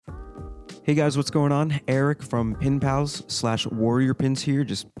Hey guys, what's going on? Eric from Pin Pals / Warrior Pins here,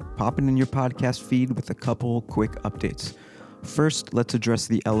 just popping in your podcast feed with a couple quick updates. First, let's address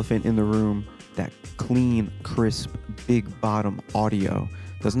the elephant in the room, that clean, crisp, big bottom audio.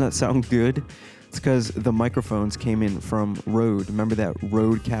 Doesn't that sound good? It's because the microphones came in from Rode. Remember that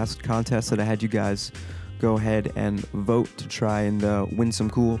Rodecast contest that I had you guys go ahead and vote to try and win some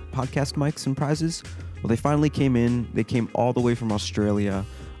cool podcast mics and prizes? Well, they finally came in. They came all the way from Australia.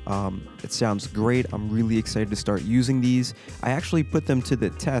 It sounds great. I'm really excited to start using these. I actually put them to the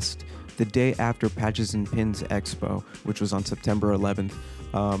test the day after Patches and Pins Expo, which was on September 11th.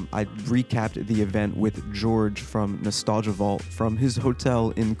 I recapped the event with George from Nostalgia Vault from his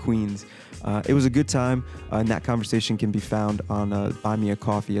hotel in Queens. It was a good time, and that conversation can be found on Buy Me a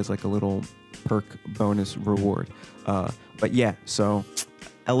Coffee as like a little perk bonus reward. But yeah, so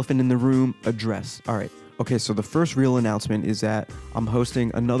elephant in the room address. All right. Okay, so the first real announcement is that I'm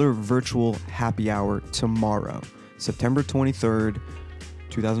hosting another virtual happy hour tomorrow, September 23rd,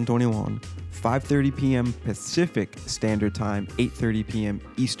 2021, 5:30 p.m. Pacific Standard Time, 8:30 p.m.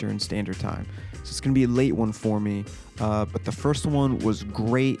 Eastern Standard Time. So it's going to be a late one for me, but the first one was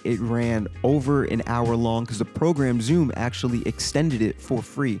great. It ran over an hour long because the program Zoom actually extended it for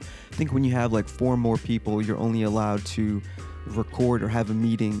free. I think when you have like 4 more people, you're only allowed to record or have a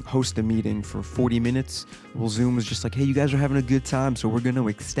meeting, host a meeting for 40 minutes. Well, Zoom was just like, hey, you guys are having a good time, so we're going to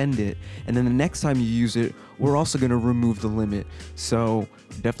extend it. And then the next time you use it, we're also going to remove the limit. So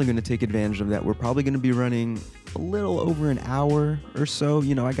definitely going to take advantage of that. We're probably going to be running a little over an hour or so.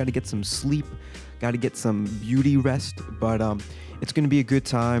 You know, I got to get some sleep, got to get some beauty rest, but it's going to be a good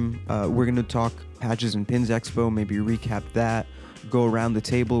time. We're going to talk Patches and Pins Expo, maybe recap that, go around the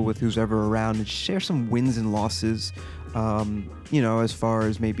table with who's ever around and share some wins and losses. You know, as far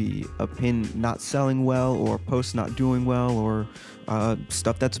as maybe a pin not selling well or post not doing well or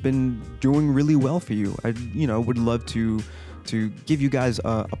stuff that's been doing really well for you. I, would love to give you guys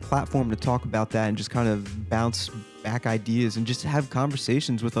a platform to talk about that and just kind of bounce back ideas and just have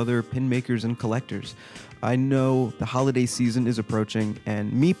conversations with other pin makers and collectors. I know the holiday season is approaching,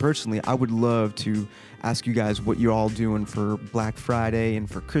 and me personally, I would love to ask you guys what you're all doing for Black Friday and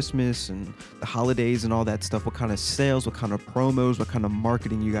for Christmas and the holidays and all that stuff. What kind of sales, what kind of promos, what kind of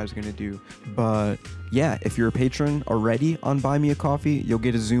marketing you guys are going to do. But yeah, if you're a patron already on Buy Me a Coffee, you'll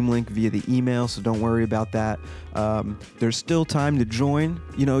get a Zoom link via the email, so don't worry about that. There's still time to join.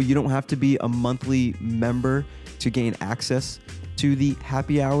 You know, you don't have to be a monthly member to gain access to the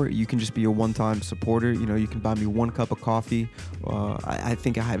happy hour. You can just be a one-time supporter. You know, you can buy me 1 cup of coffee. I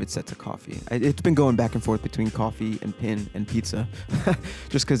think I have it set to coffee. It's been going back and forth between coffee and pin and pizza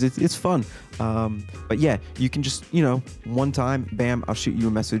just because it's fun. But yeah, you can just, one time, bam, I'll shoot you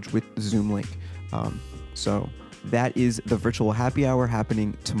a message with the Zoom link. So that is the virtual happy hour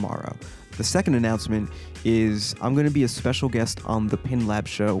happening tomorrow. The second announcement is I'm going to be a special guest on the Pin Lab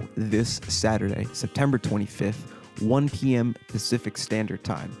show this Saturday, September 25th, 1 p.m. Pacific Standard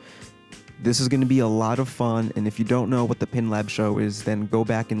Time. This is going to be a lot of fun, and if you don't know what the Pin Lab show is, then go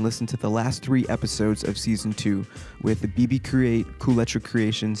back and listen to the last 3 episodes of Season 2 with BB Create, Cool-Electric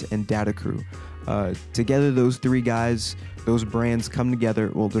Creations, and Data Crew. Together, those 3 guys, those brands come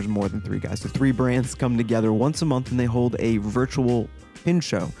together. Well, there's more than 3 guys. The 3 brands come together once a month, and they hold a virtual pin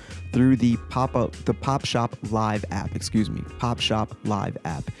show through the Pop Shop Live app. Pop Shop Live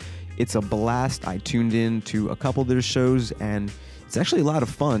app. It's a blast. I tuned in to a couple of their shows, and it's actually a lot of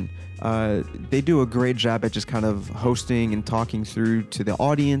fun. They do a great job at just kind of hosting and talking through to the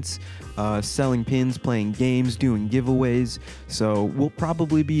audience, selling pins, playing games, doing giveaways. So we'll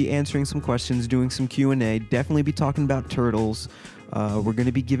probably be answering some questions, doing some Q&A, definitely be talking about turtles. We're going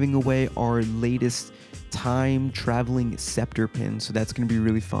to be giving away our latest time-traveling scepter pin, so that's going to be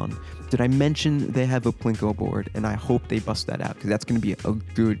really fun. Did I mention they have a Plinko board? And I hope they bust that out because that's going to be a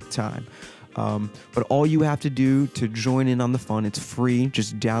good time. But all you have to do to join in on the fun, it's free.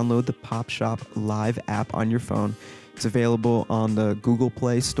 Just download the Pop Shop Live app on your phone. It's available on the Google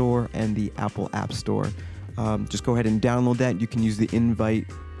Play Store and the Apple App Store. Just go ahead and download that. You can use the invite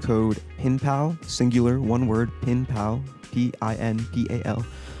code PINPAL, singular, one word, PINPAL, PINPAL,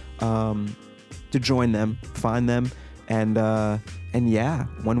 to join them, find them, and yeah,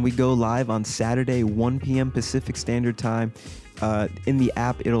 when we go live on Saturday, 1 p.m. Pacific Standard Time, in the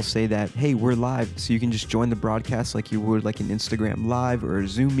app, it'll say that, hey, we're live, so you can just join the broadcast like you would like an Instagram Live or a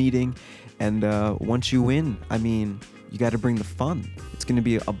Zoom meeting, and once you win, I mean, you got to bring the fun. It's going to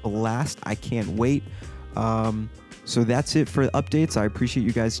be a blast. I can't wait. So that's it for updates. I appreciate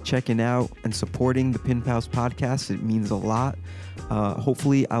you guys checking out and supporting the Pin Pals podcast. It means a lot.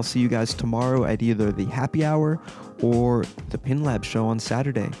 Hopefully, I'll see you guys tomorrow at either the happy hour or the Pin Lab show on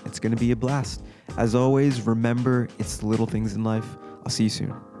Saturday. It's going to be a blast. As always, remember, it's the little things in life. I'll see you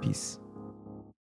soon. Peace.